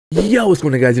Yo, what's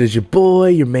going on, guys? It is your boy,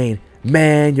 your main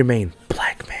man, your main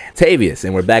black man, Tavius,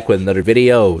 and we're back with another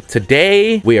video.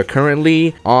 Today, we are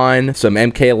currently on some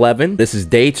MK11. This is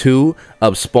day 2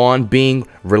 of Spawn being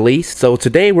released. So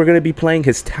today, we're going to be playing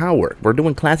his tower. We're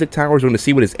doing classic towers. We're going to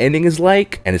see what his ending is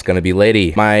like, and it's going to be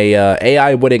lady. My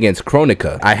AI went against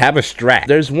Kronika. I have a strat.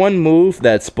 There's one move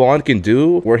that Spawn can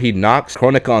do where he knocks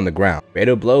Kronika on the ground.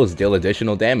 Fatal blows deal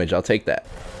additional damage. I'll take that.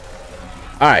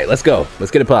 All right, let's go.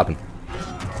 Let's get it popping.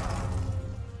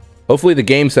 Hopefully the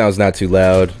game sounds not too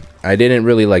loud. I didn't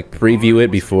really like preview it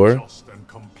before. Just and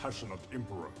compassionate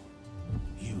emperor.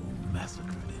 You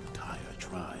massacred entire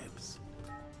tribes.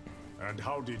 And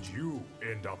how did you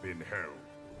end up in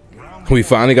hell? We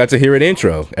finally got to hear an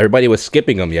intro. Everybody was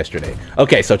skipping them yesterday.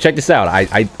 Okay, so check this out.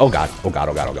 Oh god.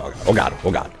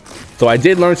 So I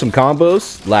did learn some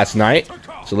combos last night.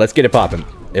 So let's get it popping.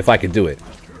 If I can do it.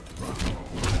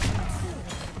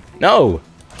 No.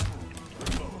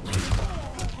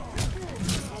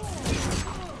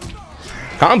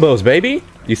 Combos, baby.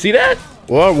 You see that?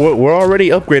 Well, we're already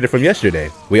upgraded from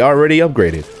yesterday. We already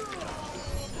upgraded.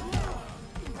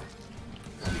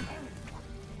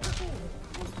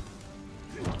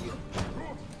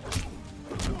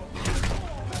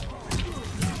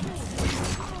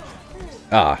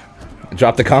 Ah,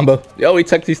 drop the combo. Yo, he's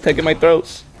taking my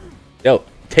throats. Yo,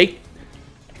 take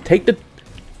the.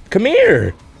 Come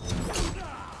here.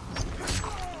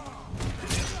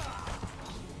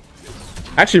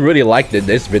 I actually really liked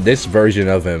this version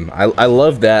of him. I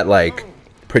love that, like,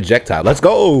 projectile. Let's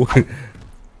go.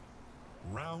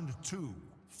 Round 2,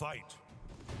 fight.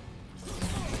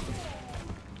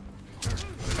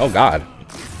 Oh god,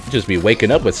 just be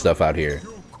waking up with stuff out here.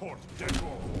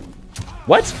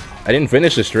 What? I didn't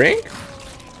finish the string?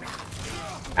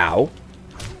 Ow.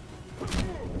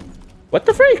 What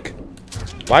the freak?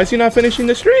 Why is he not finishing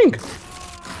the string?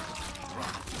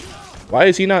 Why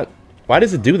is he not? Why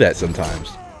does it do that sometimes?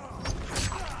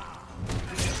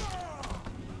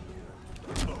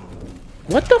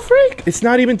 What the freak? It's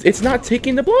not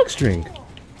taking the block string.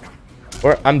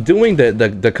 Or I'm doing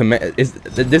the command.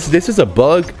 This is a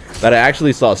bug that I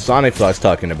actually saw Sonic Fox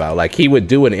talking about. Like, he would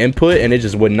do an input and it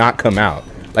just would not come out.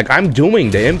 Like, I'm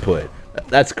doing the input.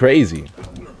 That's crazy.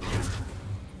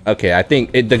 Okay, I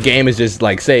think the game is just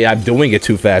like, say I'm doing it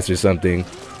too fast or something.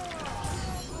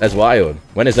 That's wild.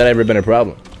 When has that ever been a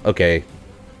problem? Okay,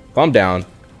 calm down.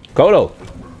 Kodo,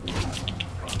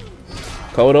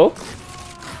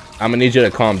 I'm gonna need you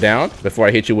to calm down before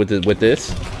I hit you with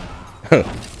this.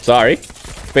 Sorry.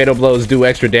 Fatal blows do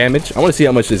extra damage. I want to see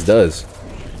how much this does.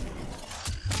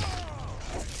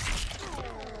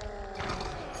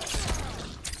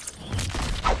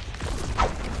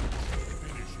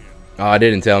 Oh, it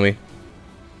didn't tell me.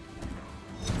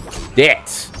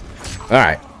 Yes. All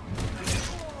right.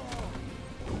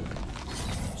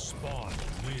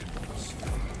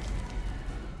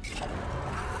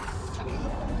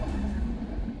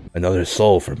 Another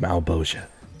soul for Malbosia.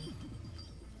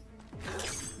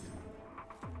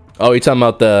 Oh, you're talking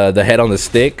about the head on the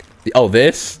stick? Oh,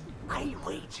 this? I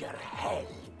wager hell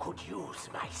could use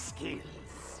my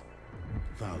skills.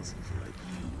 Thousands like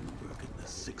you work in the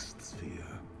 6th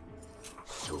sphere.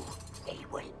 Soon they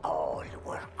will all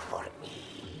work for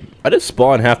me. I just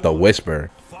Spawn have to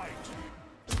whisper.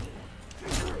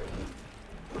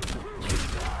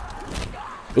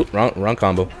 Oop, wrong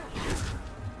combo.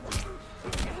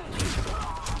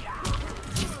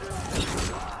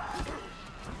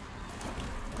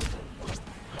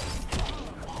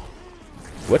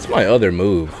 What's my other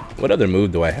move? What other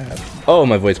move do I have? Oh,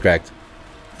 my voice cracked.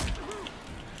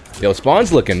 Yo,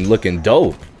 Spawn's looking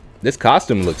dope. This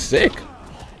costume looks sick.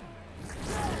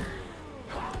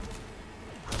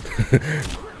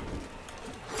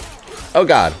 Oh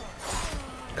god.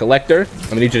 Collector, I'm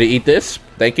gonna need you to eat this.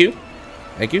 Thank you.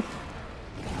 Thank you.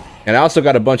 And I also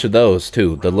got a bunch of those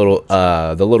too. The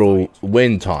little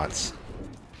wind taunts.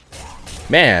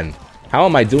 Man, how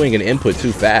am I doing an input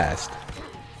too fast?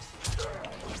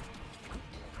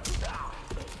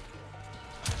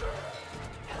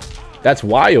 That's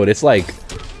wild. It's like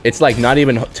not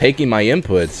even taking my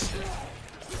inputs.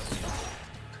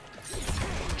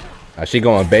 She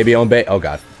going baby on baby. Oh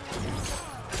god.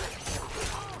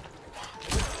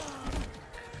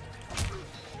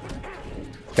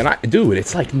 Can I, dude?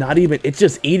 It's like not even. It's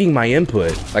just eating my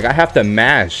input. Like, I have to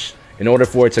mash in order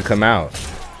for it to come out.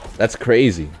 That's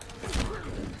crazy.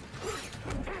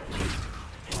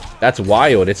 That's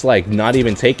wild. It's like not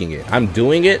even taking it. I'm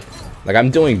doing it. Like,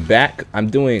 I'm doing back. I'm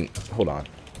doing. Hold on.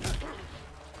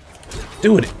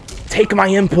 Dude, take my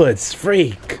inputs.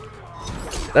 Freak.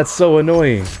 That's so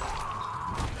annoying.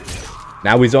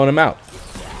 Now we zone him out.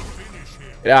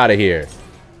 Get out of here.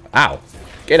 Ow.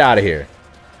 Get out of here.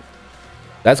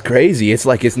 That's crazy. It's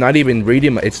like it's not even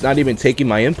reading my, it's not even taking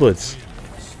my inputs.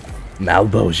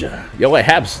 Malboja. Yo, I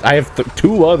have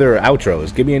 2 other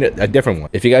outros. Give me a different one.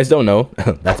 If you guys don't know,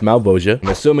 that's Malboja. I'm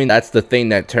assuming that's the thing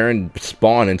that turned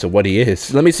Spawn into what he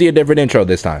is. Let me see a different intro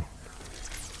this time.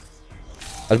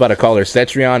 I was about to call her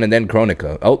Cetrion and then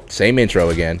Chronica. Oh, same intro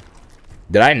again.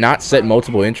 Did I not set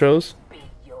multiple intros?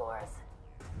 Your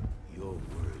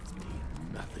words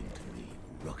mean nothing to me,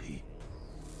 rookie.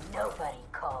 Nobody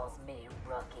calls me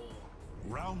rookie.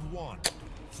 Round 1.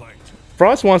 Fight.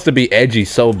 Frost wants to be edgy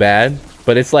so bad,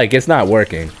 but it's like it's not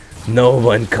working. No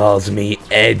one calls me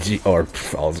edgy, or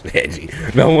calls me edgy.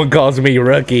 No one calls me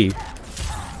rookie.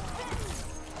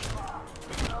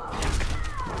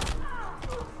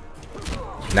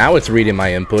 Now it's reading my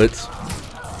inputs.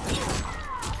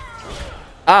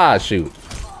 Ah, shoot.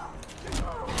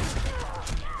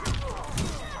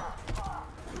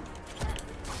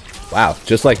 Wow,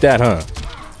 just like that, huh?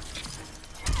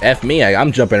 F me,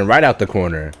 I'm jumping right out the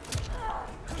corner.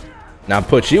 Now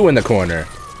put you in the corner.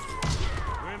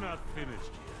 We're not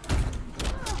finished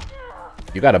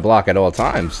yet. You gotta block at all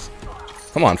times.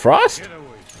 Come on, Frost.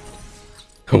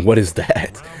 What is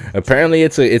that? Apparently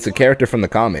it's a character from the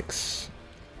comics.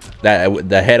 That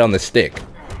the head on the stick.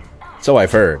 So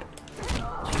I've heard.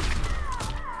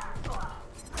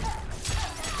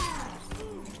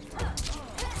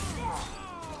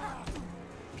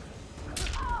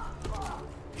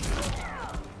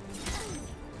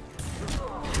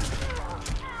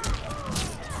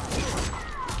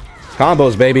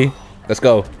 Combos, baby. Let's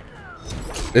go.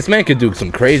 This man could do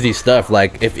some crazy stuff.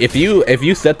 Like if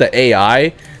you set the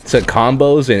AI to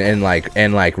combos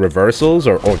and like reversals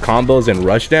or combos and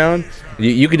rushdown,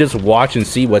 you could just watch and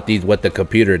see what the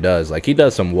computer does. Like he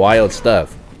does some wild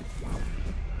stuff.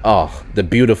 Oh, the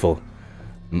beautiful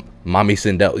Mommy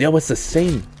Sindel. Yo, it's the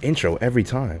same intro every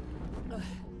time.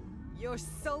 Your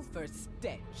sulfur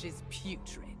stench is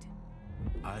putrid.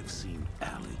 I've seen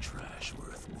alley trash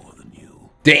worth more than you.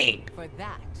 Dang. For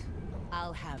that,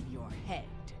 I'll have your head.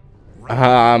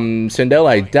 Sindel,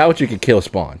 I doubt you could kill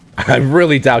Spawn. I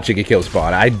really doubt you could kill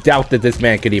Spawn. I doubt that this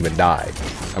man could even die.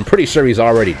 I'm pretty sure he's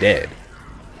already dead.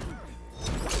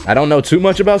 I don't know too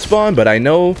much about Spawn, but I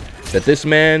know that this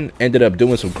man ended up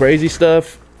doing some crazy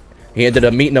stuff. He ended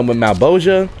up meeting up with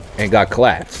Malboja and got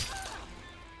clapped.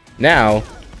 Now,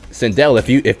 Sindel,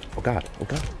 oh god.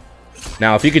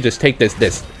 Now, if you could just take this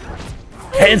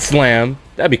head slam,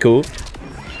 that'd be cool.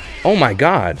 Oh my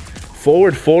god.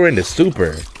 Forward 4 into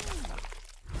super.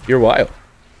 You're wild.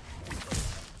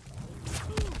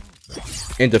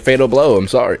 Into fatal blow, I'm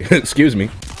sorry. Excuse me.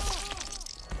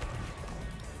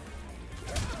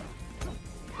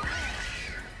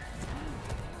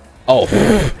 Oh,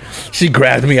 she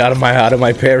grabbed me out of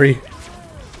my parry. All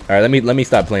right, let me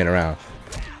stop playing around.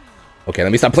 Okay,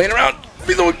 let me stop playing around.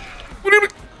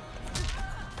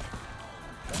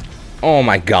 Oh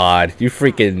my god, you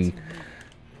freaking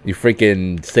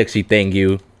sexy thing,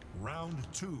 you. Round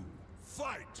 2.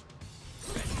 Fight.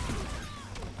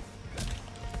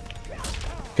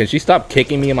 Can she stop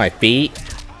kicking me in my feet?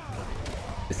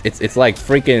 It's like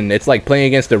freaking, it's like playing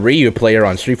against the Ryu player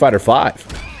on Street Fighter 5.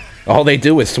 All they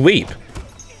do is sweep.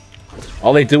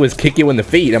 All they do is kick you in the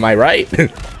feet, am I right?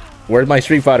 Where's my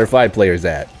Street Fighter 5 players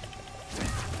at?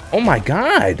 Oh my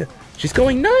god! She's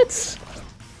going nuts!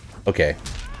 Okay.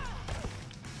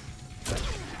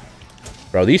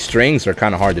 Bro, these strings are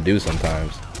kind of hard to do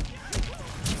sometimes.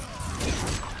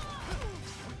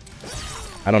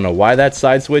 I don't know why that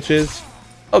side switches.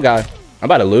 Oh god, I'm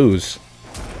about to lose.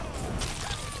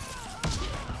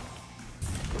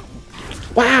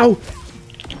 Wow!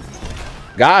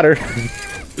 Got her.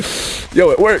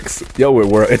 Yo, it works. Yo,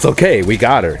 it's okay. We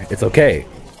got her. It's okay.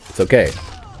 It's okay.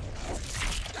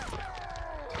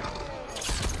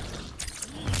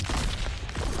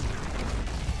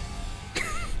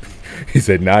 He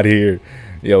said, not here.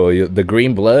 Yo, the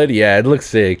green blood? Yeah, it looks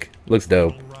sick. Looks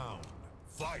dope.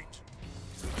 Fight.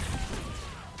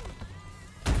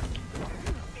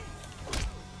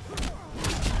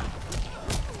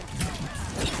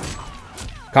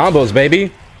 Combos,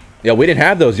 baby. Yo, we didn't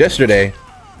have those yesterday.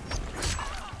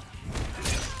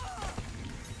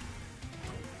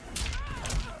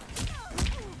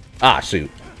 Ah, shoot.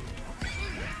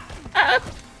 Ah.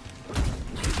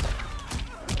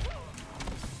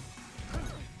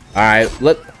 All right,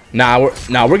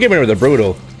 nah, we're giving her the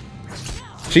brutal.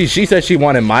 She said she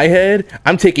wanted my head.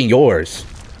 I'm taking yours,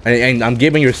 and I'm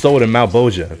giving your soul to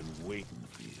Malboja.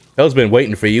 Hell's been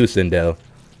waiting for you, Sindel.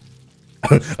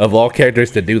 of all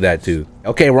characters to do that to.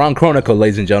 Okay, we're on Chronicle,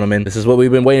 ladies and gentlemen. This is what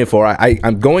we've been waiting for.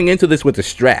 I'm going into this with a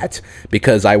strat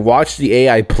because I watched the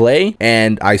AI play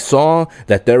and I saw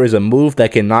that there is a move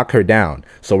that can knock her down.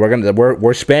 So we're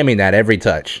spamming that every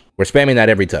touch. We're spamming that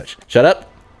every touch. Shut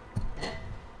up.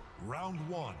 Round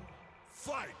one,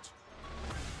 fight.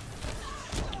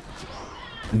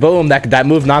 Boom, that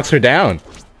move knocks her down.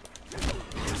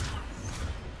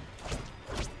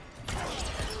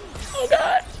 Oh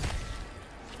god.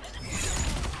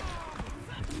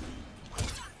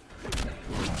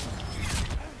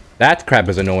 That crap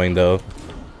is annoying though.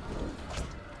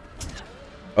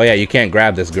 Oh yeah, you can't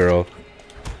grab this girl.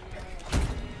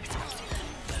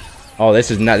 Oh, this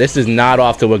is not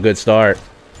off to a good start.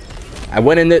 I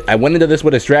went into this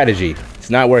with a strategy.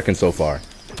 It's not working so far.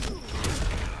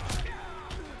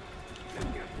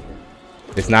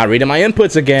 It's not reading my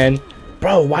inputs again.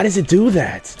 Bro, why does it do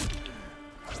that?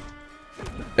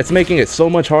 It's making it so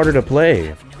much harder to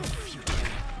play.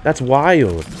 That's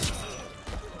wild.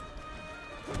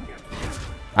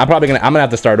 I'm gonna have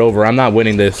to start over. I'm not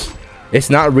winning this. It's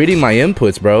not reading my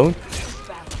inputs, bro.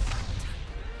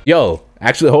 Yo,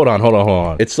 actually, hold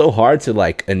on. It's so hard to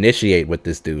like initiate with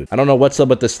this dude. I don't know what's up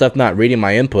with this stuff not reading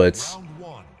my inputs. Round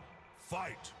one,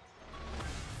 fight.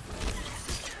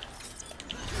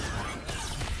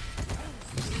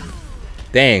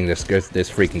 Dang, this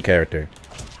freaking character.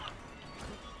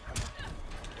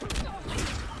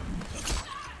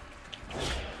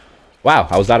 Wow,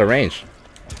 I was out of range.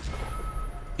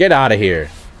 Get out of here.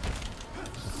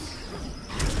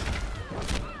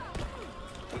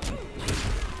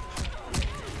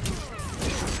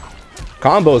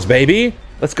 Combos, baby.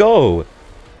 Let's go. All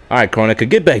right, Kronika,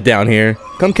 get back down here.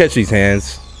 Come catch these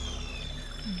hands.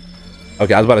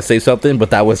 Okay, I was about to say something,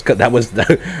 but that was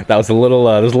a little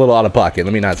out of pocket.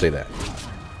 Let me not say that.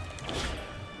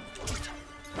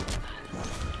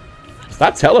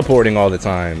 Stop teleporting all the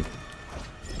time.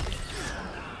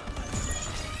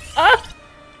 Ah!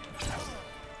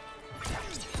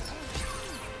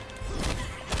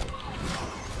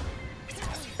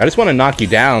 I just want to knock you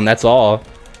down, that's all.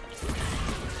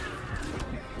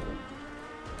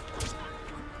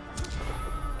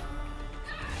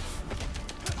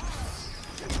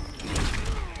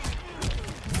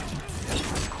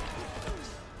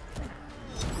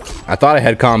 I thought I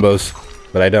had combos,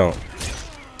 but I don't.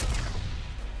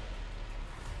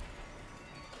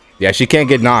 Yeah, she can't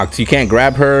get knocked. You can't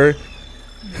grab her.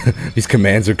 These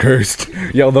commands are cursed.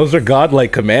 Yo, those are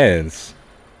godlike commands.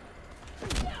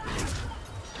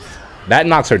 That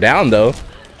knocks her down, though.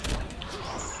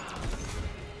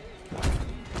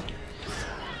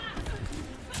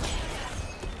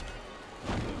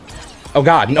 Oh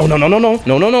god, no,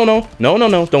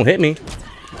 don't hit me.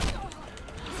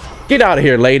 Get out of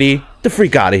here, lady. The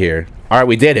freak out of here. All right,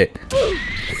 we did it.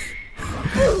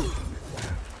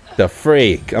 The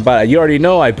freak. You already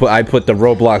know I put the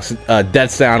Roblox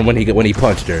death sound when he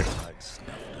punched her.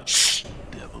 Shh.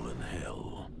 Devil in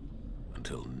hell.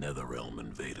 Until Netherrealm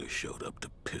invaders showed up to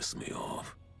piss me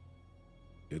off.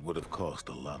 It would have cost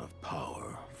a lot of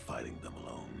power fighting them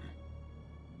alone.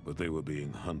 But they were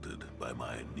being hunted by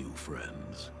my new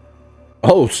friends.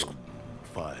 Oh.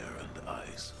 Fire and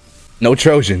ice. No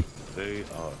Trojan. They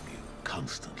argue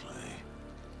constantly,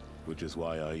 which is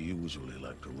why I usually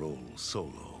like to roll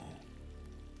solo.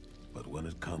 But when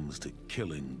it comes to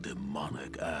killing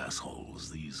demonic assholes,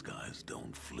 these guys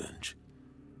don't flinch.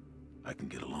 I can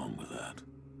get along with that.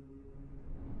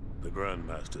 The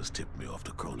Grandmasters tipped me off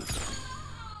to Kronika.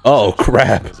 Oh,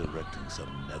 crap. Resurrecting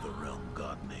some Netherrealm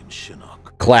god named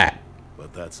Shinnok. Clap.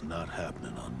 But that's not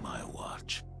happening on my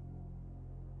watch.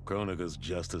 Kronika's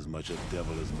just as much a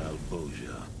devil as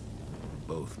Malbosia.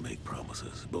 Both make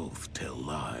promises, both tell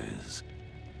lies,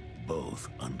 both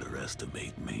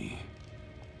underestimate me.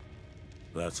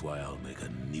 That's why I'll make a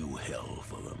new hell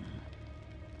for them,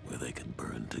 where they can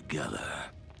burn together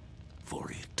for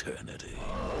eternity.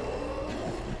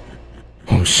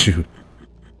 Oh, shoot.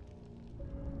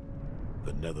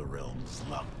 The Netherrealm's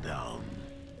locked down,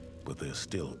 but there's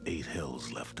still 8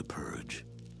 hells left to purge.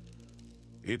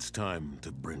 It's time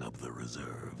to bring up the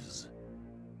reserves.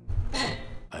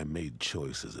 I made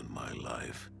choices in my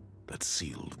life that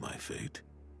sealed my fate.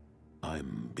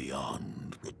 I'm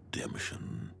beyond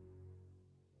redemption.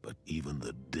 But even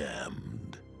the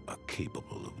damned are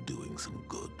capable of doing some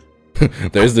good.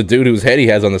 There's the dude whose head he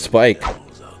has on the spike.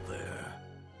 Devils out there,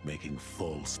 making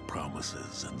false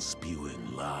promises and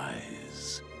spewing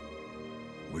lies.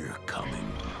 We're coming,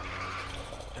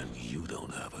 and you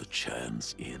don't have a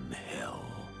chance in hell.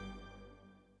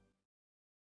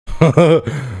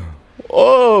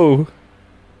 Oh!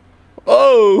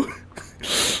 Oh!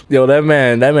 Yo, that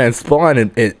man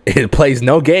Spawn, it plays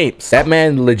no games. That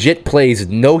man legit plays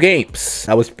no games.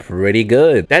 That was pretty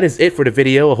good. That is it for the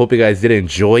video. I hope you guys did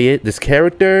enjoy it. This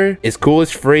character is cool as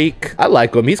freak. I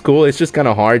like him. He's cool. It's just kind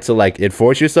of hard to like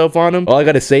enforce yourself on him. All I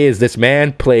gotta say is this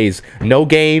man plays no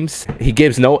games. He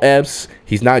gives no Fs.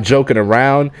 He's not joking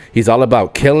around. He's all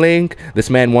about killing. This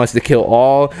man wants to kill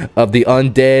all of the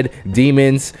undead,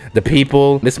 demons, the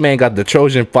people. This man got the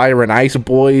Trojan Fire and Ice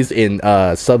Boys in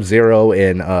Sub-Zero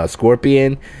and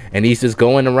Scorpion. And he's just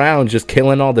going around just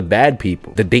killing all the bad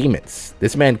people, the demons.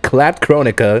 This man clapped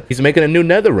Chronica. He's making a new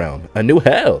nether realm, a new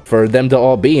hell for them to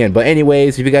all be in. But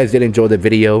anyways, if you guys did enjoy the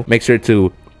video, make sure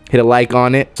to hit a like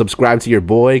on it, subscribe to your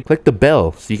boy, click the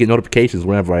bell so you get notifications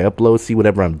whenever I upload, see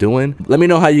whatever I'm doing. Let me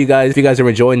know how you guys, if you guys are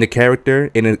enjoying the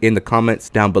character in the comments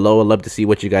down below. I'd love to see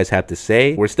what you guys have to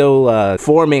say. We're still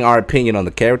forming our opinion on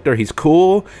the character. He's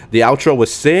cool. The outro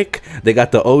was sick. They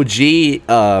got the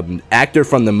OG actor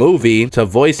from the movie to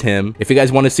voice him. If you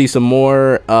guys want to see some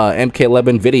more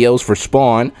MK11 videos for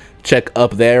Spawn, check up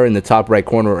there in the top right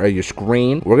corner of your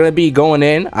screen. We're gonna be going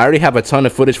in. I already have a ton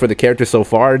of footage for the character so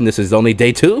far, and this is only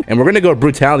day 2, and we're gonna go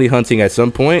brutality hunting at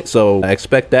some point, so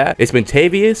expect that. It's been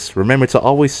Tavius. Remember to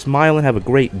always smile and have a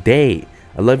great day.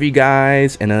 I love you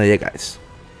guys, and yeah guys,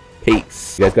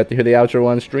 peace. You guys got to hear the outro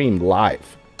on stream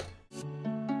live.